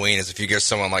about Halloween is if you give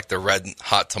someone, like, the red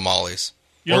hot tamales.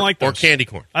 You don't like those? Or candy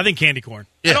corn. I think candy corn.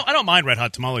 Yeah. I don't mind red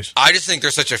hot tamales. I just think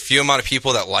there's such a few amount of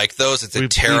people that like those. It's a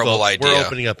terrible idea. We're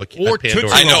opening up a or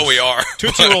Pandora. I know we are.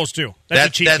 Tootsie Rolls, too. That's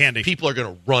a cheap candy. People are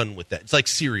going to run with that. It's like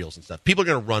cereals and stuff. People are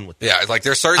going to run with that. Yeah, like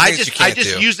there's certain things you can't do. I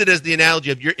just used it as the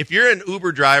analogy of if you're an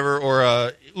Uber driver or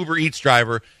a Uber Eats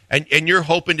driver and you're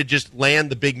hoping to just land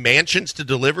the big mansions to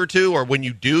deliver to, or when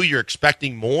you do, you're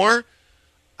expecting more,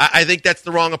 I think that's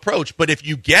the wrong approach. But if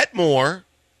you get more,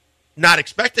 not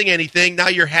expecting anything, now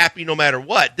you're happy no matter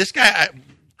what. This guy,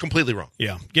 completely wrong.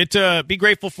 Yeah. Be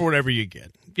grateful for whatever you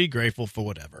get. Be grateful for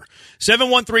whatever.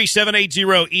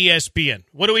 713-780-ESPN.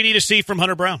 What do we need to see from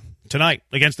Hunter Brown tonight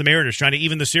against the Mariners, trying to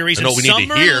even the series? I know we need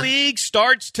to hear. Summer League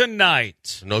starts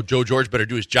tonight. No, Joe George better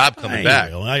do his job coming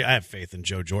back. I have faith in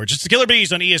Joe George. It's the Killer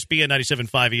Bees on ESPN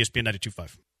 97.5, ESPN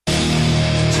 92.5.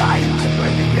 Time to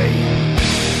play the game.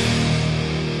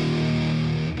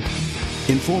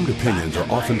 Informed opinions are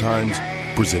oftentimes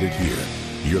presented here.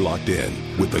 You're locked in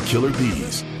with the Killer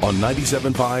Bees on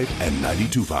 97.5 and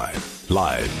 92.5.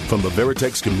 Live from the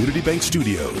Veritex Community Bank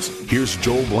Studios, here's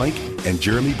Joel Blank and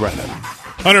Jeremy Brennan.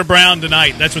 Hunter Brown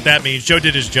tonight. That's what that means. Joe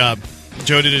did his job.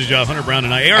 Joe did his job. Hunter Brown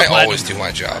tonight. AR I Platinum. always do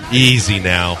my job. Easy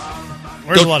now.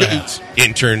 Wears a lot of hats.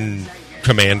 Intern,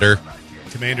 commander.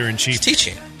 Commander-in-Chief. It's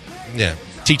teaching. Yeah.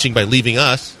 Teaching by leaving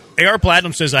us. AR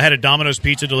Platinum says, I had a Domino's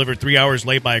pizza delivered 3 hours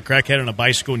late by a crackhead on a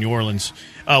bicycle in New Orleans.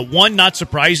 One, not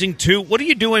surprising. Two, what are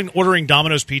you doing ordering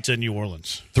Domino's pizza in New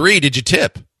Orleans? 3, did you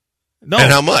tip? No.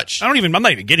 And how much? I'm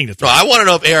not even getting to 3. No, I want to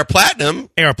know if AR Platinum.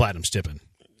 AR Platinum's tipping.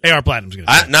 AR Platinum's going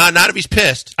to tip. Not if he's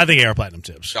pissed. I think AR Platinum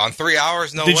tips. On 3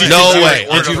 hours, no Did way. you- No Did way.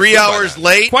 order On the 3 food by hours then.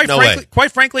 late? Quite No way.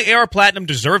 frankly, AR Platinum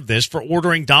deserved this for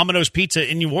ordering Domino's pizza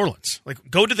in New Orleans. Like,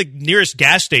 go to the nearest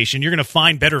gas station. You're going to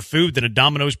find better food than a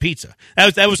Domino's pizza.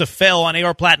 That was a fail on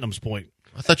AR Platinum's point.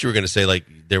 I thought you were going to say like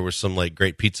there were some like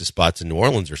great pizza spots in New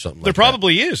Orleans or something. There like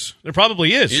probably is. There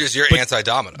probably is. You're But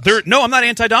anti-Domino's. No, I'm not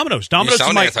anti-Domino's. Domino's sound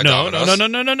is my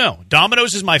anti-Domino's. No.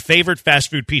 Domino's is my favorite fast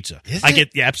food pizza. Is I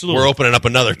it? get absolutely. We're opening up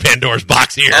another Pandora's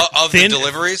box here. Of the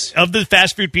deliveries? Of the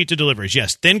fast food pizza deliveries,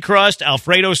 yes. Thin crust,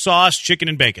 Alfredo sauce, chicken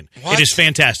and bacon. What? It is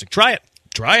fantastic. Try it.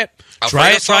 Try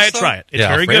Alfredo it. sauce, Try it. It's Yeah,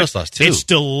 very Alfredo good. sauce, too. It's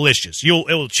delicious. It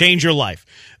will change your life.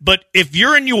 But if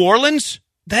you're in New Orleans,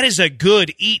 that is a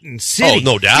good eating city. Oh,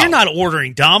 no doubt. You're not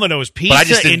ordering Domino's pizza But I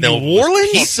just didn't in know New it was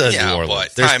Orleans. pizza in Yeah, New Orleans.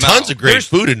 but There's time tons out. of great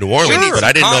food in New Orleans, need but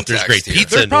I didn't some know if there's great context here.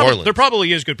 pizza in New Orleans. There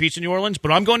probably is good pizza in New Orleans,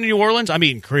 but I'm going to New Orleans. I'm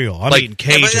eating Creole. I'm Like- eating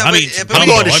Cajun. Yeah, but- I'm yeah, eating. but- I'm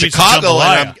gumbo. going to I'm eating Chicago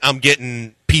jambalaya. and I'm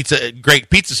getting great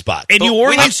pizza spots. In But New we need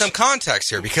Orleans, some context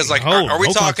here because, like, No, are we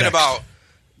no talking context. about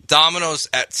Domino's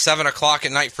at 7 o'clock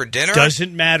at night for dinner?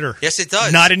 doesn't matter. Yes, it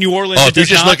does. Not in New Orleans. Oh, it if you're does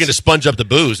just not. looking to sponge up the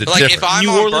booze, it's Like, different. if I'm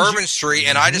New on Orleans- Bourbon Street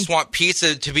and I just want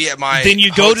pizza to be at my then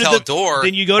you go to hotel the door,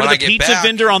 Then you go to when the I get pizza back.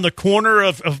 vendor on the corner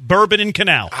of Bourbon and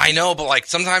Canal. I know, but like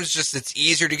sometimes just it's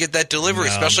easier to get that delivery,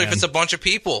 No, especially man. if it's a bunch of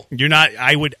people. You're not.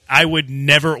 I would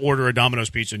never order a Domino's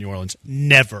pizza in New Orleans.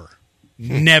 Never.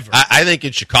 Never. I think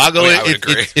in Chicago, I would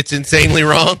agree. it's insanely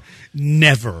wrong.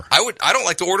 Never. I don't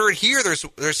like to order it here.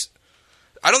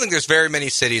 I don't think there's very many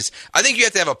cities. I think you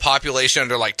have to have a population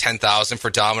under like 10,000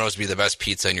 for Domino's to be the best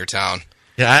pizza in your town.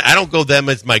 Yeah, I don't go them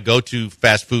as my go-to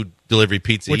fast food delivery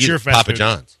pizza. What's either. your fast Papa food?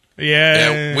 John's.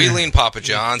 Yeah. We lean Papa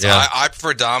John's. Yeah. I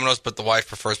prefer Domino's, but the wife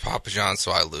prefers Papa John's,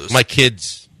 so I lose. My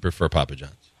kids prefer Papa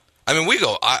John's. I mean, we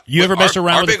go. You ever mess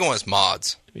around Our with big one is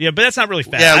Mods. Yeah, but that's not really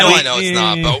fast. Yeah, I know it's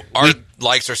not, but our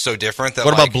likes are so different that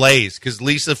What like, about Blaze? Because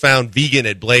Lisa found vegan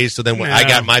at Blaze, so then when I Yeah.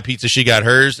 got my pizza, she got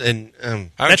hers, and I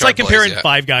haven't That's tried like Blaze comparing yet.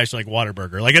 Five Guys to like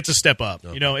Whataburger. Like it's a step up.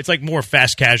 You know, it's like more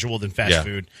fast casual than fast Yeah.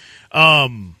 food.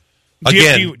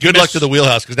 again, do you good luck mess- to the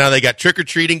Wheelhouse because now they got trick or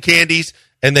treating candies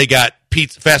and they got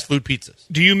fast food pizzas.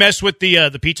 Do you mess with the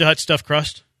Pizza Hut stuffed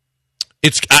crust?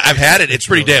 I've had it. It's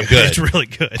pretty damn good. It's really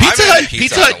good. I haven't had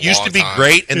Pizza in Hut a used long to be time.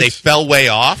 great, and they fell way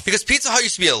off. Because Pizza Hut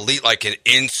used to be elite, like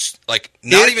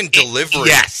not even delivery.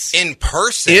 yes. In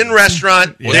person. In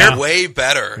restaurant, They're way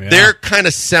better. Yeah. their kind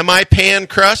of semi-pan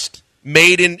crust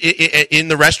made in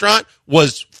the restaurant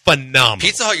was phenomenal.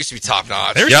 Pizza Hut used to be top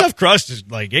notch. Their Yep. stuffed crust is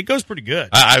like it goes pretty good.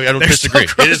 I don't Their disagree.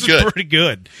 stuffed crust It is good. pretty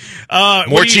good. More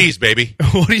What do you- cheese, baby.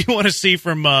 What do you want to see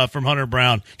from Hunter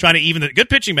Brown? Trying to even the good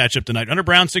pitching matchup tonight. Hunter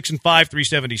Brown 6-5,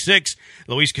 376.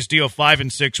 Luis Castillo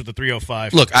 5-6 with a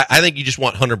 305. Look, I think you just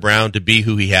want Hunter Brown to be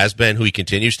who he has been, who he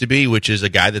continues to be, which is a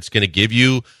guy that's going to give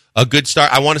you a good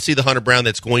start. I want to see the Hunter Brown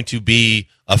that's going to be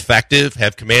effective,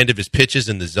 have command of his pitches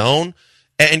in the zone,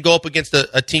 and go up against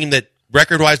a team that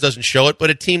record-wise doesn't show it, but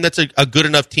a team that's a good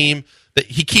enough team that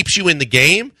he keeps you in the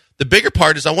game. The bigger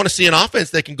part is I want to see an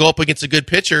offense that can go up against a good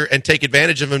pitcher and take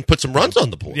advantage of him and put some runs on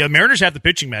the board. Yeah, Mariners have the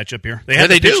pitching matchup here. They have Yeah,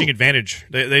 the they do. pitching advantage.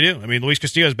 They do. I mean, Luis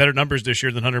Castillo has better numbers this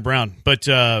year than Hunter Brown. But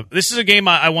this is a game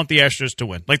I want the Astros to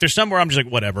win. Like, there's some where I'm just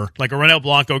like, whatever. Like a Ronel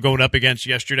Blanco going up against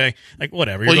yesterday. Like,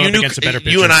 whatever. You're going up against a better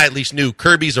pitcher. You and I at least knew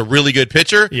Kirby's a really good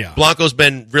pitcher. Yeah. Blanco's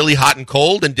been really hot and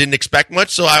cold and didn't expect much.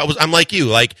 So I'm like you.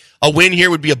 Like a win here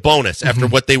would be a bonus after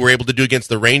what they were able to do against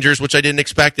the Rangers, which I didn't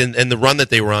expect, and the run that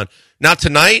they were on. Now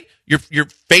tonight, you're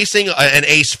facing an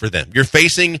ace for them. You're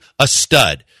facing a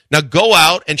stud. Now go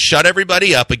out and shut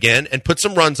everybody up again and put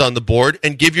some runs on the board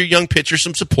and give your young pitcher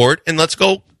some support, and let's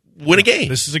go win a game.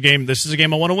 This is a game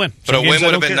I want to win. But Some a win games I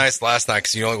would have don't been care. nice last night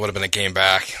because you only would have been a game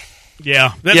back.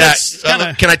 Yeah. That's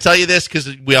kinda, can I tell you this?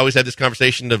 Because we always have this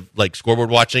conversation of like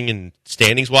scoreboard watching and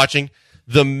standings watching.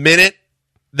 The minute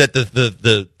that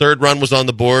the third run was on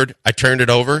the board, I turned it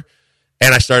over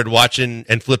and I started watching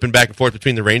and flipping back and forth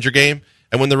between the Ranger game.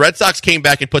 And when the Red Sox came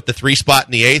back and put the 3 spot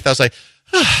in the 8th, I was like,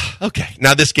 okay,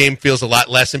 now this game feels a lot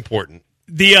less important.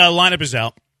 the lineup is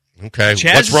out. Okay,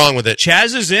 Chaz what's wrong with it?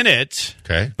 Chaz is in it.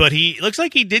 Okay. But he looks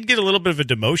like he did get a little bit of a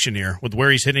demotion here with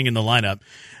where he's hitting in the lineup.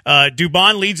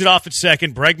 Dubon leads it off at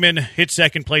second. Bregman hits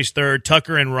second, place third.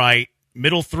 Tucker in right.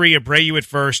 Middle three, Abreu at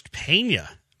first. Pena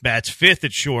bats fifth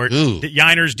at short. Ooh.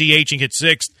 Yiners DHing at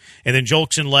sixth, and then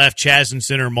Jolkson left, Chaz in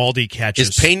center, Maldi catches.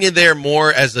 Is Pena there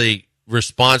more as a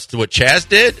response to what Chaz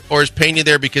did, or is Pena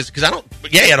there because I don't?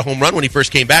 Yeah, he had a home run when he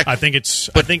first came back. I think it's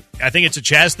a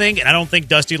Chaz thing, and I don't think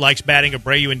Dusty likes batting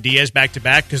Abreu and Diaz back to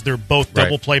back because they're both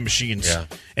double play machines. Yeah.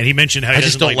 And he mentioned how he I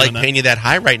just don't like doing Pena that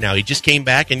high right now. He just came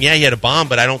back, and he had a bomb,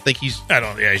 but I don't think he's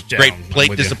he's great down.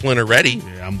 plate discipline already.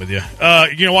 Yeah, I'm with you.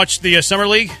 You gonna watch the Summer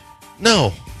League?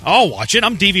 No. I'll watch it.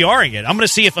 I'm DVRing it. I'm going to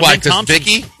see if Amin Thompson.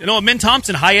 Vicky? Amin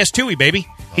Thompson, high S Tui, baby.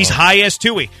 He's high S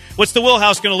Tui. What's the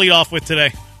Wheelhouse going to lead off with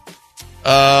today?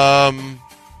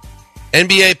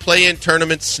 NBA play-in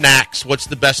tournament snacks. What's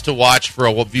the best to watch for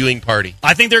a viewing party?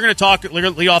 I think they're going to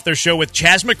lead off their show with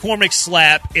Chaz McCormick's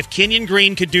slap. If Kenyon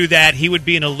Green could do that, he would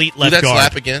be an elite left guard. Do that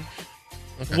slap again?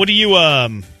 Okay. What do you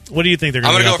think they're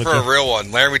going to do? I'm going to go for a real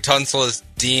one. Larry Tunsil is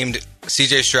deemed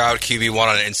CJ Stroud QB1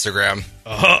 on Instagram.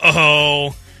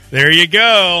 Uh-oh. There you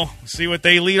go. See what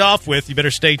they lead off with. You better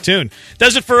stay tuned.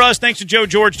 Does it for us. Thanks to Joe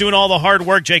George doing all the hard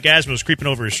work. Jake Asmus creeping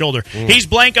over his shoulder. He's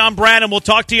blank on Brad, and we'll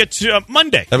talk to you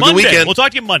Monday. Have a good weekend. We'll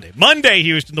talk to you Monday. Monday,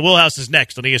 Houston. The Wheelhouse is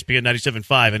next on ESPN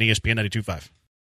 97.5 and ESPN 92.5.